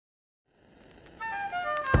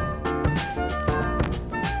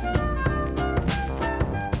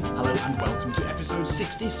episode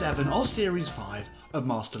 67 of Series 5 of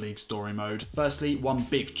Master League Story Mode. Firstly, one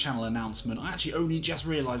big channel announcement. I actually only just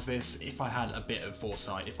realised this. If I had a bit of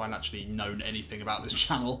foresight, if I'd actually known anything about this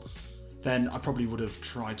channel, then I probably would have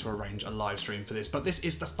tried to arrange a live stream for this. But this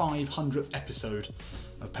is the 500th episode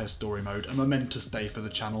of PES Story Mode, a momentous day for the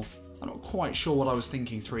channel. I'm not quite sure what I was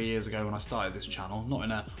thinking 3 years ago when I started this channel. Not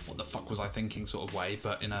in a what the fuck was I thinking sort of way,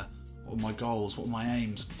 but in a what were my goals, what were my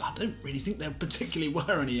aims. I don't really think there particularly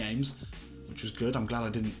were any aims, which was good. I'm glad I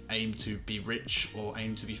didn't aim to be rich or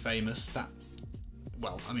aim to be famous. That,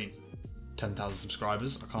 well, I mean, 10,000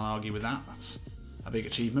 subscribers, I can't argue with that. That's a big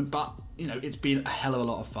achievement, but, you know, it's been a hell of a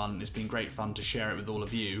lot of fun. It's been great fun to share it with all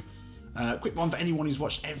of you. Quick one for anyone who's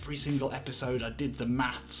watched every single episode. I did the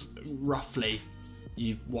maths roughly.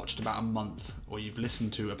 You've watched about a month, or you've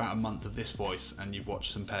listened to about a month of this voice, and you've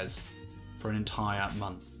watched some PES for an entire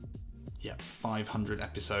month. Yep, 500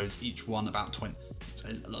 episodes, each one about 20. It's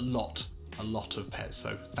a lot of PES.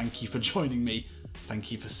 So thank you for joining me.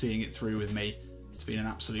 Thank you for seeing it through with me. It's been an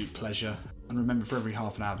absolute pleasure. And remember, for every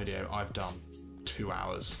half-an-hour video, I've done 2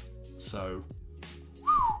 hours. So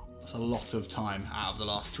that's a lot of time out of the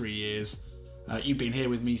last 3 years. You've been here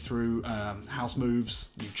with me through house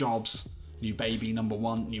moves, new jobs, new baby number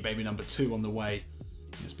 1, new baby number 2 on the way.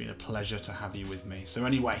 And it's been a pleasure to have you with me. So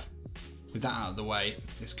anyway, with that out of the way,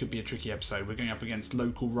 this could be a tricky episode. We're going up against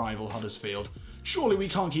local rival Huddersfield. Surely we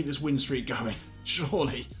can't keep this win streak going.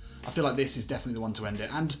 Surely. I feel like this is definitely the one to end it.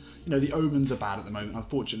 And, you know, the omens are bad at the moment.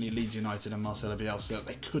 Unfortunately, Leeds United and Marcelo Bielsa,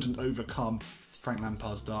 they couldn't overcome Frank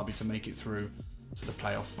Lampard's derby to make it through to the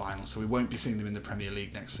playoff final. So we won't be seeing them in the Premier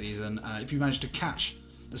League next season. If you managed to catch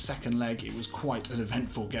the second leg, it was quite an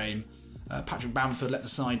eventful game. Patrick Bamford let the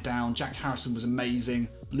side down. Jack Harrison was amazing.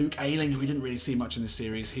 Luke Ayling, who we didn't really see much in this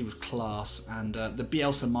series, he was class. And the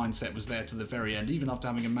Bielsa mindset was there to the very end, even after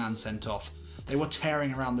having a man sent off. They were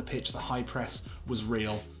tearing around the pitch. The high press was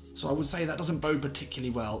real. So I would say that doesn't bode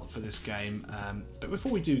particularly well for this game. But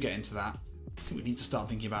before we do get into that, I think we need to start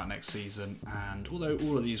thinking about next season. And although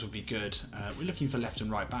all of these would be good, we're looking for left and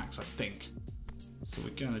right backs, I think. So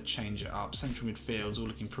we're going to change it up. Central midfield's all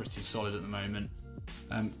looking pretty solid at the moment.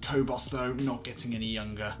 Kobos, though, not getting any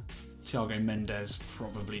younger. Thiago Mendes,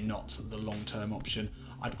 probably not the long-term option.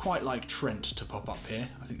 I'd quite like Trent to pop up here.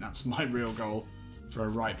 I think that's my real goal for a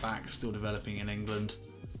right-back, still developing in England.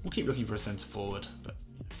 We'll keep looking for a centre-forward, but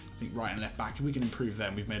I think right and left-back, if we can improve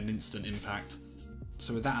them, we've made an instant impact.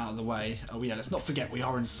 So with that out of the way, oh yeah, let's not forget we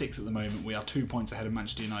are in 6th at the moment. We are 2 points ahead of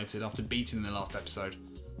Manchester United after beating them in the last episode.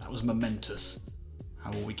 That was momentous.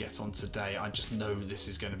 How will we get on today? I just know this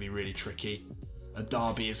is going to be really tricky. A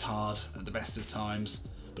derby is hard at the best of times,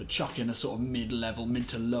 but chuck in a sort of mid-level, mid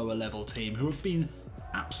to lower level team who have been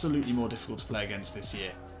absolutely more difficult to play against this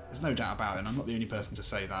year. There's no doubt about it, and I'm not the only person to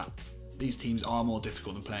say that. These teams are more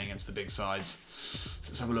difficult than playing against the big sides.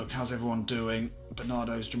 So let's have a look. How's everyone doing?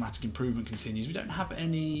 Bernardo's dramatic improvement continues. We don't have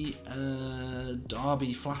any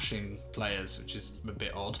derby flashing players, which is a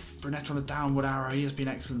bit odd. Brunetta on a downward arrow. He has been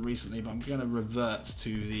excellent recently, but I'm going to revert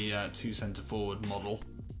to the 2 centre forward model.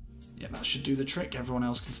 Yeah, that should do the trick. Everyone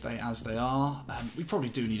else can stay as they are. We probably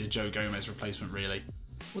do need a Joe Gomez replacement, really.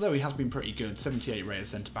 Although he has been pretty good. 78 rated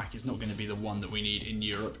centre-back is not going to be the one that we need in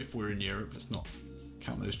Europe, if we're in Europe. Let's not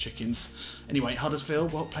count those chickens. Anyway,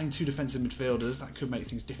 Huddersfield, well, playing 2 defensive midfielders, that could make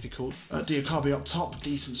things difficult. Diakabi up top,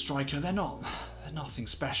 decent striker. They're nothing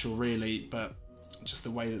special, really, but just the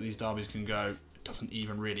way that these derbies can go, it doesn't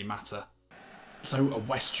even really matter. So a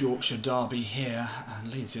West Yorkshire derby here,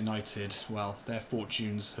 and Leeds United, well, their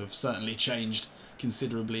fortunes have certainly changed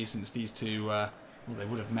considerably since these two, well, they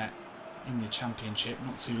would have met in the Championship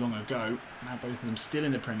not too long ago. Now both of them still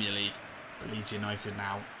in the Premier League, but Leeds United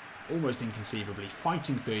now, almost inconceivably,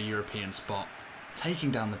 fighting for a European spot, taking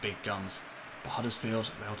down the big guns. But Huddersfield,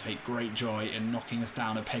 they'll take great joy in knocking us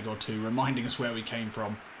down a peg or two, reminding us where we came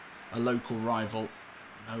from. A local rival,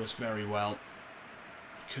 know us very well.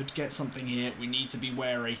 Could get something here. We need to be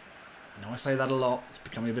wary. I know I say that a lot. It's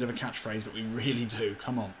becoming a bit of a catchphrase, but we really do.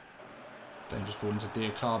 Come on. Dangerous ball into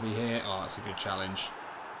Diakabi here. Oh, that's a good challenge.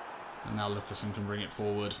 And now Lucasen can bring it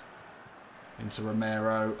forward. Into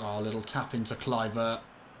Romero. Oh, a little tap into Kluivert.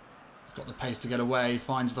 He's got the pace to get away.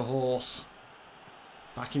 Finds the horse.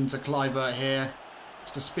 Back into Kluivert here.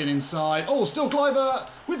 Just a spin inside. Oh, still Kluivert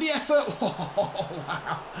with the effort. Oh,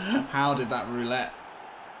 wow. How did that roulette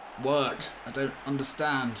work? I don't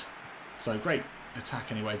understand. So great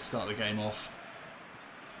attack anyway to start the game off.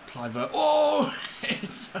 Kluivert. Oh,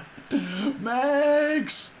 it's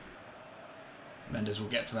Megs. Mendes will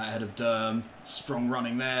get to that head of Durham. Strong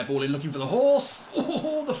running there. Ball in looking for the horse.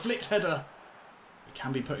 Oh, the flicked header. We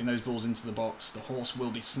can be putting those balls into the box. The horse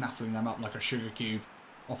will be snaffling them up like a sugar cube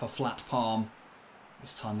off a flat palm.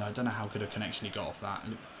 This time though, I don't know how good a connection he got off that.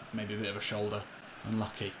 Maybe a bit of a shoulder.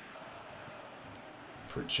 Unlucky.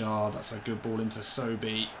 Pritchard, that's a good ball into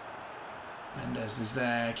Sobey. Mendes is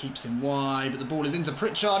there, keeps him wide, but the ball is into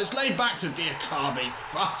Pritchard. It's laid back to Diakabi.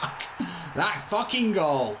 Fuck! That fucking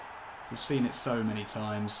goal! We've seen it so many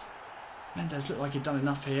times. Mendes looked like he'd done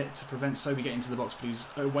enough here to prevent Sobey getting to the box, but he was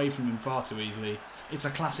away from him far too easily. It's a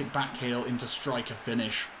classic back heel into striker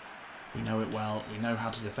finish. We know it well. We know how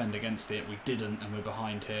to defend against it. We didn't, and we're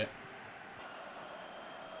behind here.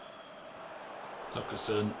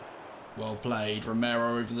 Lucasen. Well played.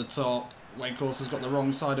 Romero over the top. Weghorst has got the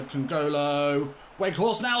wrong side of Congolo.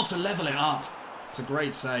 Weghorst now to level it up. It's a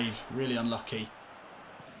great save. Really unlucky.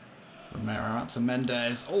 Romero out to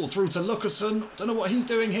Mendes. All through to Lucasen. Don't know what he's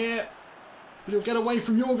doing here. Will he get away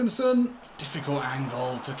from Jorgensen? Difficult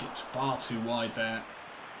angle. Took it far too wide there.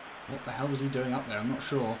 What the hell was he doing up there? I'm not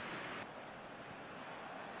sure.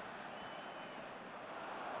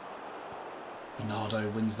 Bernardo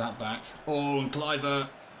wins that back. Oh, and Cliver.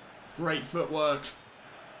 Great footwork.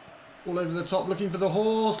 All over the top looking for the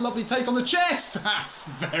horse. Lovely take on the chest. That's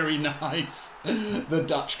very nice. The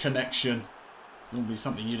Dutch connection. It's normally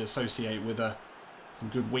something you'd associate with some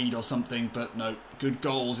good weed or something, but no. Good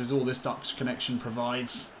goals is all this Dutch connection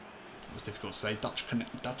provides. It was difficult to say.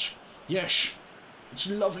 Dutch. Yes. It's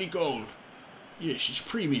a lovely goal. Yes, it's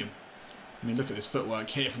premium. I mean, look at this footwork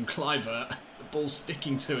here from Cliver. The ball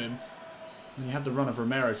sticking to him. And he had the run of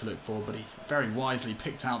Romero to look for, but he very wisely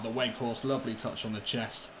picked out the Weghorst. Lovely touch on the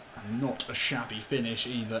chest. And not a shabby finish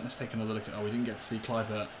either. Let's take another look at... Oh, we didn't get to see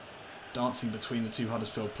Cliver dancing between the two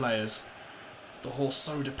Huddersfield players. The horse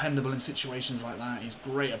so dependable in situations like that. He's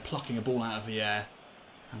great at plucking a ball out of the air.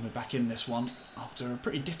 And we're back in this one. After a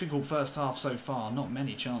pretty difficult first half so far. Not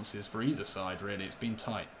many chances for either side, really. It's been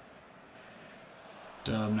tight.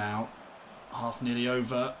 Durham now. Half nearly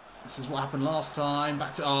over. This is what happened last time.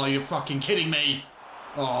 Back to... Oh, you're fucking kidding me.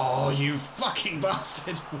 Oh, you fucking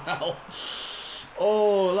bastard. Well...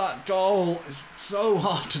 Oh, that goal is so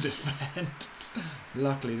hard to defend.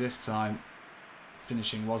 Luckily this time,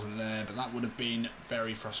 finishing wasn't there, but that would have been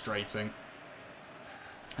very frustrating.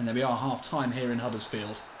 And there we are, half-time here in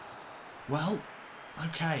Huddersfield. Well,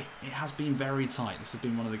 okay, it has been very tight. This has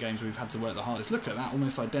been one of the games we've had to work the hardest. Look at that,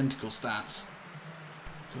 almost identical stats.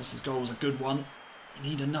 Of course, his goal was a good one. We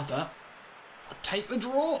need another. I'd take the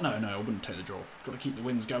draw. No, I wouldn't take the draw. Got to keep the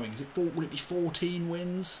wins going. Is it will it be 14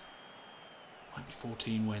 wins? Might be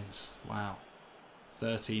 14 wins. Wow.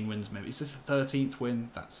 13 wins maybe. Is this the 13th win?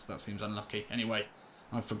 That seems unlucky. Anyway,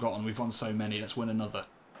 I've forgotten. We've won so many. Let's win another.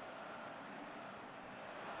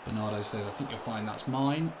 Bernardo says, I think you'll find that's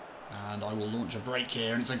mine. And I will launch a break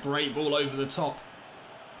here. And it's a great ball over the top.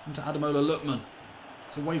 Into Ademola Lookman.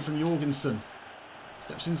 It's away from Jorgensen.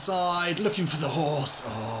 Steps inside. Looking for the horse.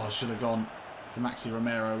 Oh, should have gone for Maxi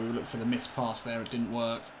Romero. We looked for the missed pass there. It didn't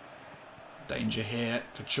work. Danger here.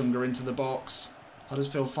 Kachunga into the box.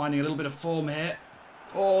 Huddersfield finding a little bit of form here.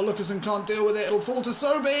 Oh, Lucasen can't deal with it. It'll fall to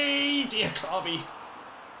Sobey. Diakabi.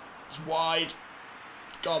 It's wide.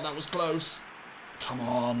 God, that was close. Come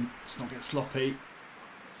on. Let's not get sloppy.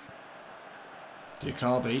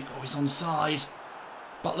 Diakabi. Oh, he's onside.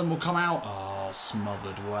 Butland will come out. Oh,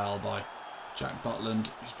 smothered well by Jack Butland,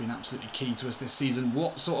 who's been absolutely key to us this season.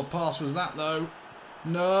 What sort of pass was that, though?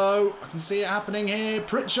 No, I can see it happening here.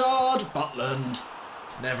 Pritchard, Butland.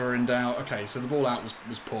 Never in doubt. Okay, so the ball out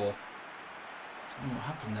was poor. I don't know what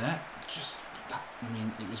happened there. I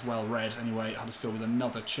mean, it was well read. Anyway, Huddersfield with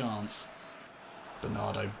another chance.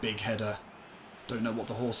 Bernardo, big header. Don't know what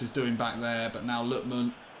the horse is doing back there, but now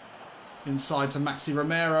Lookman. Inside to Maxi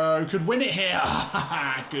Romero. Could win it here.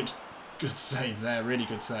 Good save there. Really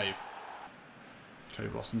good save.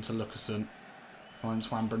 Kobos into Lucasen. Finds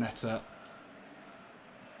Juan Brunetta.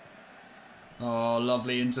 Oh,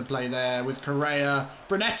 lovely interplay there with Correa.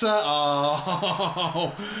 Brunetta.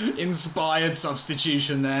 Oh, inspired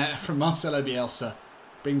substitution there from Marcelo Bielsa.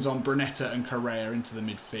 Brings on Brunetta and Correa into the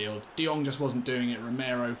midfield. De Jong just wasn't doing it.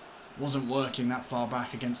 Romero wasn't working that far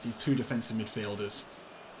back against these two defensive midfielders.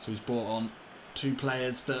 So he's brought on two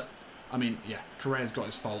players that... I mean, yeah, Correa's got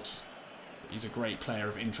his faults. But he's a great player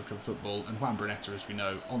of intricate football. And Juan Brunetta, as we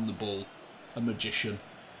know, on the ball, a magician.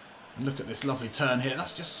 And look at this lovely turn here.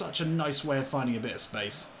 That's just such a nice way of finding a bit of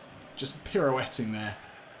space. Just pirouetting there.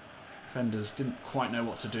 Defenders didn't quite know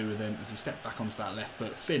what to do with him as he stepped back onto that left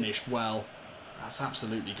foot. Finished well. That's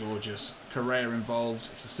absolutely gorgeous. Correa involved.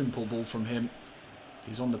 It's a simple ball from him.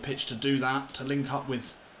 He's on the pitch to do that, to link up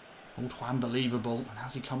with old Juan Believable. And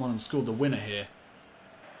has he come on and scored the winner here?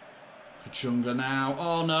 Kachunga now.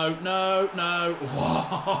 Oh, no.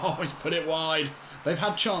 Whoa, he's put it wide. They've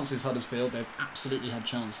had chances, Huddersfield. They've absolutely had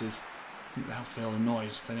chances. I think they'll feel annoyed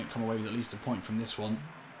if they don't come away with at least a point from this one.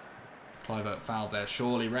 Kluivert fouled there,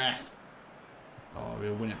 surely, ref. Oh,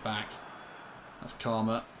 we'll win it back. That's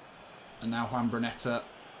Karma. And now Juan Brunetta.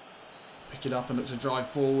 Pick it up and look to drive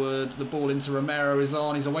forward. The ball into Romero is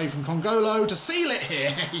on. He's away from Congolo to seal it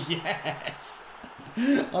here. Yes.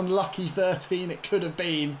 Unlucky 13 it could have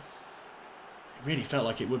been. It really felt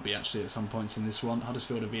like it would be actually at some points in this one.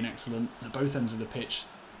 Huddersfield have been excellent at both ends of the pitch.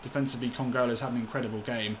 Defensively, Congolo's had an incredible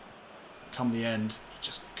game. Come the end, he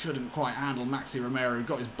just couldn't quite handle Maxi Romero, who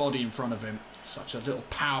got his body in front of him. Such a little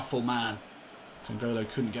powerful man. Congolo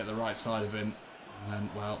couldn't get the right side of him. And then,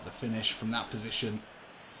 well, the finish from that position.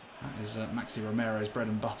 That is Maxi Romero's bread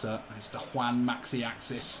and butter. It's the Juan Maxi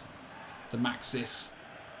axis. The Maxis.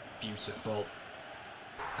 Beautiful.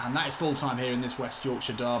 And that is full time here in this West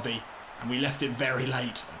Yorkshire derby. And we left it very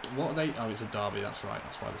late. What are they? Oh, it's a derby, that's right.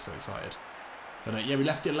 That's why they're so excited. But yeah, we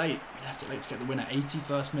left it late. We left it late to get the winner.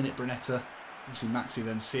 81st minute, Brunetta. Obviously, Maxi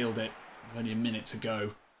then sealed it with only a minute to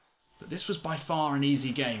go. But this was by far an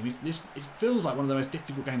easy game. It feels like one of the most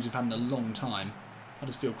difficult games we've had in a long time.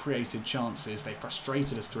 Huddersfield created chances. They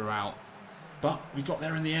frustrated us throughout. But we got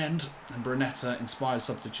there in the end. And Brunetta, inspired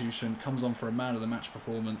substitution, comes on for a man of the match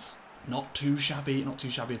performance. Not too shabby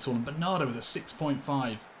at all. And Bernardo with a 6.5.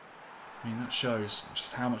 I mean, that shows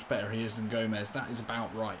just how much better he is than Gomez. That is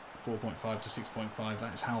about right. 4.5 to 6.5.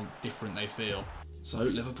 That is how different they feel. So,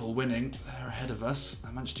 Liverpool winning. They're ahead of us.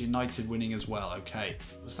 And Manchester United winning as well. Okay.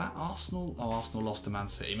 Was that Arsenal? Oh, Arsenal lost to Man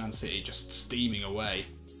City. Man City just steaming away.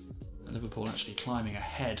 And Liverpool actually climbing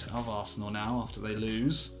ahead of Arsenal now after they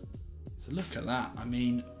lose. So, look at that. I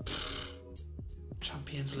mean,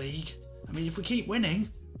 Champions League. I mean, if we keep winning,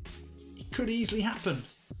 it could easily happen.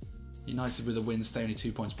 United with a win, stay only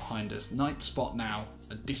 2 points behind us. 9th spot now,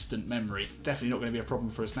 a distant memory. Definitely not going to be a problem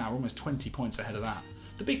for us now. We're almost 20 points ahead of that.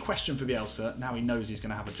 The big question for Bielsa, now he knows he's going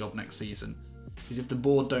to have a job next season, is if the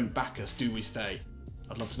board don't back us, do we stay?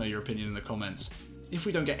 I'd love to know your opinion in the comments. If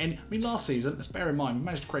we don't get any... I mean, last season, let's bear in mind, we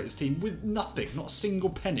managed to create this team with nothing, not a single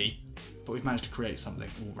penny, but we've managed to create something.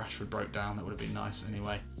 Oh, Rashford broke down, that would have been nice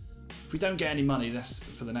anyway. If we don't get any money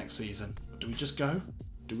for the next season, do we just go?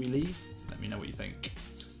 Do we leave? Let me know what you think.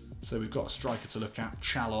 So we've got a striker to look at,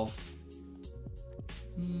 Chalov.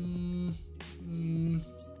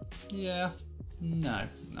 Yeah, no.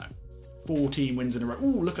 14 wins in a row.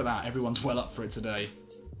 Ooh, look at that. Everyone's well up for it today.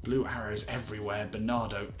 Blue arrows everywhere.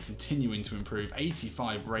 Bernardo continuing to improve.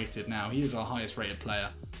 85 rated now. He is our highest rated player,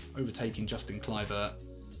 overtaking Justin Kluivert.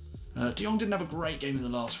 De Jong didn't have a great game in the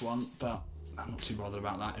last one, but I'm not too bothered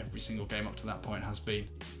about that. Every single game up to that point has been.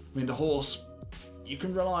 I mean, the horse... You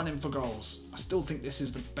can rely on him for goals. I still think this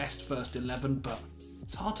is the best first 11, but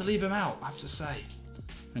it's hard to leave him out, I have to say.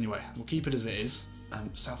 Anyway, we'll keep it as it is.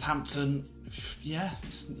 Southampton, yeah,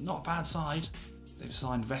 it's not a bad side. They've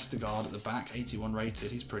signed Vestergaard at the back, 81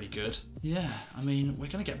 rated, he's pretty good. Yeah, I mean, we're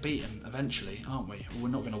going to get beaten eventually, aren't we? We're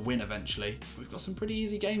not going to win eventually. We've got some pretty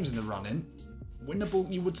easy games in the run-in. Winnable,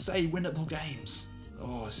 you would say, winnable games.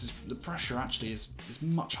 Oh, the pressure actually is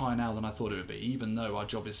much higher now than I thought it would be, even though our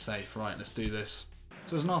job is safe. Right, let's do this.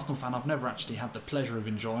 So as an Arsenal fan, I've never actually had the pleasure of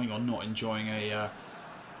enjoying or not enjoying a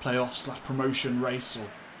playoff/promotion race or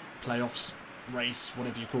playoffs race,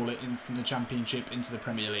 whatever you call it, from the Championship into the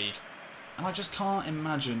Premier League. And I just can't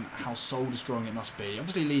imagine how soul-destroying it must be.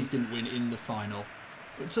 Obviously, Leeds didn't win in the final,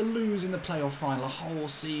 but to lose in the playoff final a whole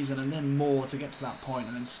season and then more to get to that point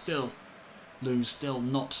and then still lose, still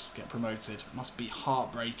not get promoted, must be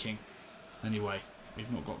heartbreaking. Anyway,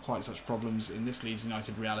 we've not got quite such problems in this Leeds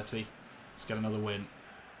United reality. Let's get another win.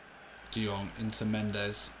 De Jong into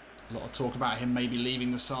Mendes. A lot of talk about him maybe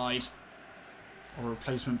leaving the side or a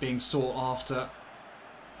replacement being sought after.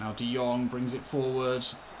 Now De Jong brings it forward.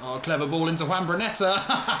 Oh, clever ball into Juan Brunetta.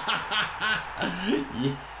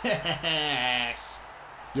 Yes!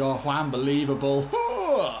 You're Juan believable.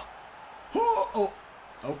 Oh,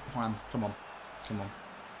 Juan, come on. I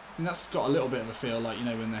mean, that's got a little bit of a feel like, you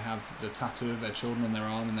know, when they have the tattoo of their children on their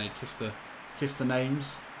arm and they kiss the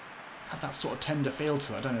names. Had that sort of tender feel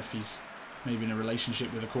to it. I don't know if he's maybe in a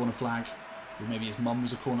relationship with a corner flag, or maybe his mum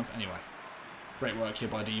was a corner. Anyway, great work here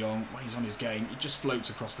by De Jong. When he's on his game, he just floats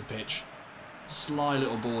across the pitch. Sly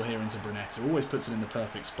little ball here into Brunetta. Always puts it in the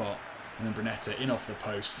perfect spot. And then Brunetta in off the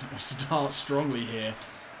post. We start strongly here.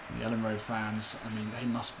 And the Ellen Road fans, I mean, they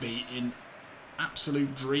must be in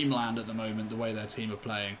absolute dreamland at the moment, the way their team are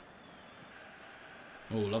playing.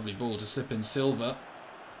 Oh, lovely ball to slip in Silva.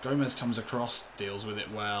 Gomez comes across, deals with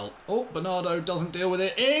it well. Oh, Bernardo doesn't deal with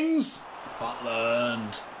it. Ings!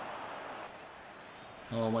 Butland.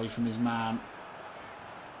 Oh, away from his man.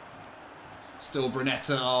 Still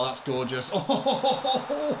Brunetta. Oh, that's gorgeous.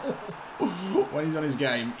 When he's on his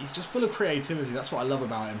game, he's just full of creativity. That's what I love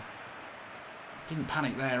about him. Didn't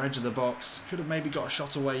panic there, edge of the box. Could have maybe got a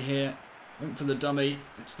shot away here. Went for the dummy.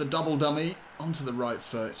 It's the double dummy. Onto the right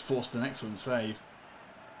foot. It's forced an excellent save.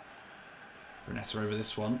 Brunetta over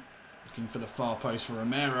this one. Looking for the far post for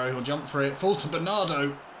Romero. He'll jump for it. Falls to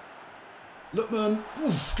Bernardo. Lookman.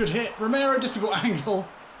 Oof, good hit. Romero, difficult angle.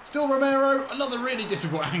 Still Romero. Another really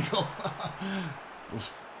difficult angle.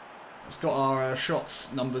 It's got our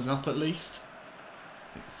shots numbers up at least.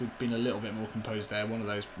 I think if we'd been a little bit more composed there, one of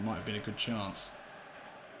those might have been a good chance.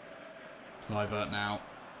 Clivert now.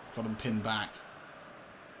 Got him pinned back.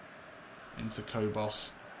 Into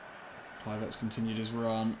Kobos. Clivert's continued his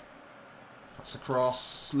run. Cuts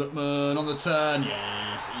across. Lookman on the turn.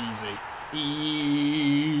 Yes, easy.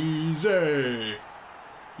 Easy.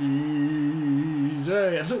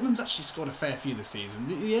 Easy. And Lookman's actually scored a fair few this season.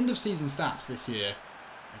 The end of season stats this year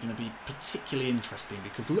are going to be particularly interesting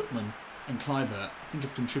because Lookman and Clivert, I think,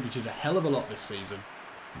 have contributed a hell of a lot this season.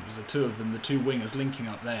 It was the two of them, the two wingers linking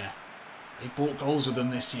up there. They brought goals with them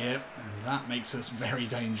this year, and that makes us very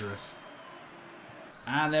dangerous.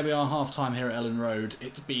 And there we are, half-time here at Ellen Road.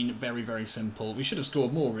 It's been very, very simple. We should have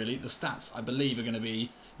scored more, really. The stats, I believe, are going to be,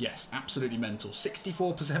 yes, absolutely mental.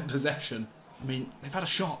 64% possession. I mean, they've had a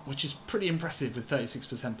shot, which is pretty impressive with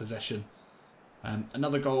 36% possession.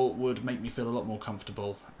 Another goal would make me feel a lot more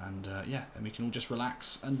comfortable. And, yeah, then we can all just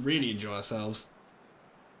relax and really enjoy ourselves.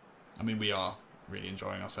 I mean, we are really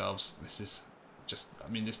enjoying ourselves. This is just, I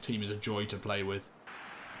mean, this team is a joy to play with.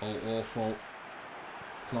 Oh, awful.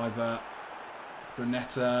 Clivert.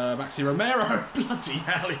 Brunetta, Maxi Romero, bloody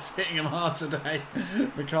hell, he's hitting him hard today.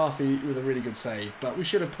 McCarthy with a really good save, but we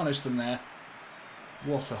should have punished them there.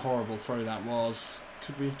 What a horrible throw that was.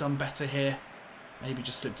 Could we have done better here? Maybe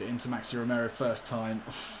just slipped it into Maxi Romero first time.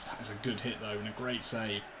 Oof, that is a good hit though, and a great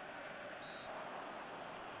save.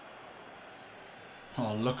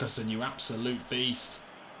 Oh, Lucassen, you absolute beast.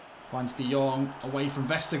 Finds De Jong away from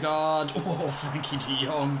Vestergaard. Oh, Frankie De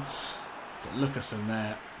Jong. But Lucassen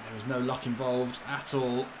there. There was no luck involved at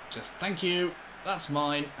all. Just, thank you, that's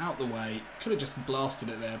mine, out the way. Could have just blasted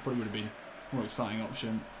it there. Probably would have been a more exciting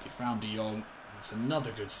option. He found De Jong. That's another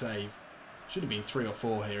good save. Should have been 3 or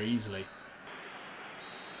 4 here easily.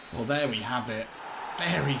 Well, there we have it.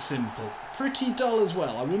 Very simple. Pretty dull as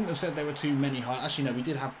well. I wouldn't have said there were too many high. Actually, no, we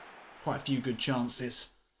did have quite a few good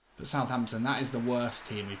chances. But Southampton, that is the worst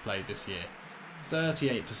team we've played this year.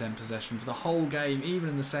 38% possession for the whole game, even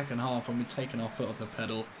in the second half when we'd taken our foot off the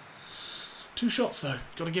pedal. 2 shots though,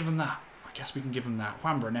 got to give them that. I guess we can give them that.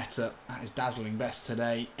 Juan Brunetta at his dazzling best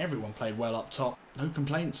today. Everyone played well up top. No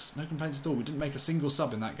complaints at all. We didn't make a single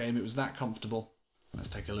sub in that game, it was that comfortable. Let's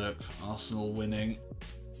take a look. Arsenal winning.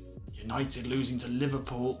 United losing to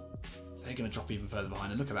Liverpool. They're going to drop even further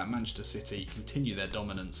behind. And look at that, Manchester City continue their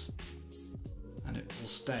dominance. And it will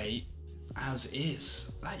stay as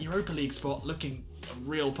is. That Europa League spot looking a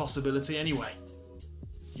real possibility anyway.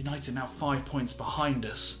 United now 5 points behind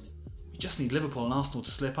us. We just need Liverpool and Arsenal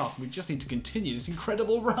to slip up. We just need to continue this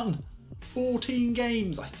incredible run. 14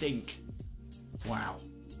 games, I think. Wow.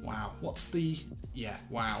 Wow. What's the... Yeah,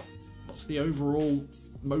 wow. What's the overall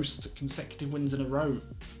most consecutive wins in a row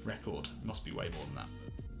record? Must be way more than that.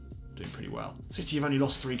 Doing pretty well. City have only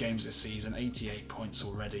lost 3 games this season. 88 points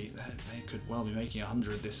already. They could well be making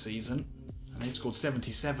 100 this season. And they've scored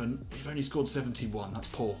 77. We've only scored 71. That's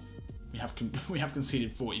poor. We have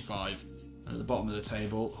conceded 45. And at the bottom of the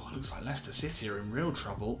table, oh, it looks like Leicester City are in real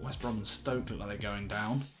trouble. West Brom and Stoke look like they're going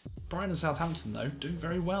down. Brighton and Southampton, though, doing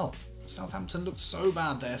very well. Southampton looked so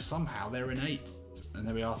bad there. Somehow they're in 8th. And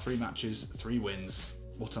there we are, 3 matches, 3 wins.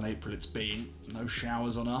 What an April it's been. No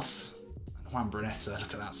showers on us. And Juan Brunetta,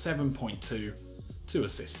 look at that, 7.2. 2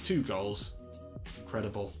 assists, 2 goals.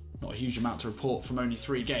 Incredible. Not a huge amount to report from only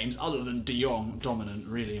 3 games, other than De Jong, dominant,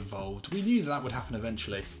 really involved. We knew that would happen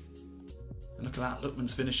eventually. And look at that,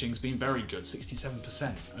 Lookman's finishing's been very good,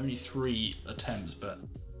 67%. Only 3 attempts, but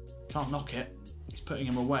can't knock it. He's putting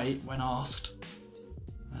him away when asked.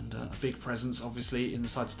 And a big presence, obviously, in the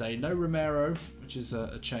side today. No Romero, which is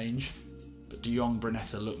a change. But De Jong,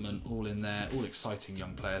 Brunetta, Lookman, all in there. All exciting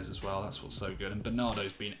young players as well. That's what's so good. And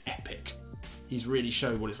Bernardo's been epic. He's really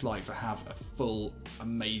showed what it's like to have a full,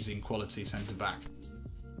 amazing quality centre-back.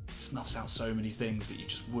 Snuffs out so many things that you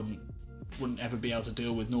just wouldn't ever be able to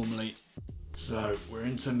deal with normally. So, we're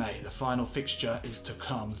into May. The final fixture is to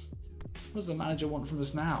come. What does the manager want from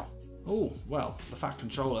us now? Oh, well, the Fat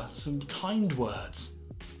Controller. Some kind words.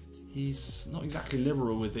 He's not exactly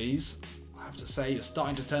liberal with these. I have to say, you're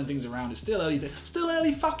starting to turn things around. It's still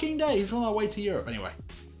early fucking days. We're on our way to Europe. Anyway,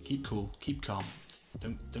 keep cool, keep calm.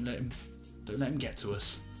 Don't let him Don't let him get to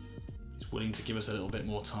us. He's willing to give us a little bit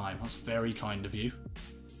more time. That's very kind of you.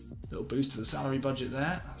 Little boost to the salary budget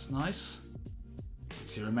there. That's nice.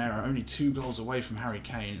 Maxi Romero only 2 goals away from Harry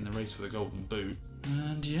Kane in the race for the Golden Boot.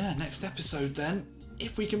 And yeah, next episode then.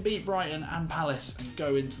 If we can beat Brighton and Palace and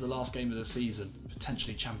go into the last game of the season,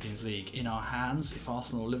 potentially Champions League in our hands, if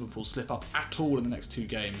Arsenal or Liverpool slip up at all in the next 2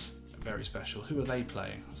 games, very special. Who are they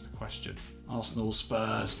playing? That's the question. Arsenal,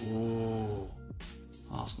 Spurs. Ooh.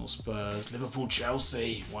 Arsenal, Spurs. Liverpool,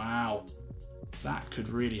 Chelsea. Wow. That could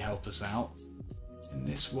really help us out. In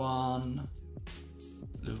this one,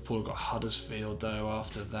 Liverpool have got Huddersfield though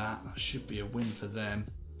after that. That should be a win for them.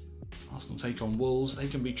 Arsenal take on Wolves. They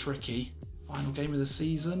can be tricky. Final game of the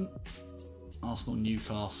season. Arsenal,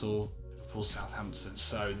 Newcastle. Liverpool, Southampton.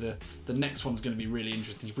 So the next one's going to be really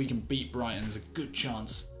interesting. If we can beat Brighton, there's a good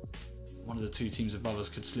chance one of the 2 teams above us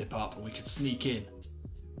could slip up and we could sneak in.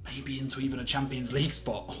 Maybe into even a Champions League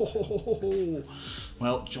spot.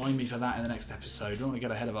 Well, join me for that in the next episode. Don't want to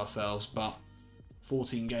get ahead of ourselves, but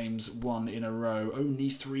 14 games won in a row. Only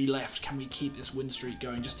 3 left. Can we keep this win streak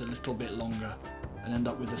going just a little bit longer and end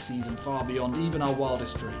up with a season far beyond even our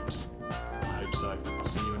wildest dreams? I hope so. I'll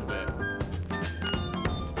see you in a bit.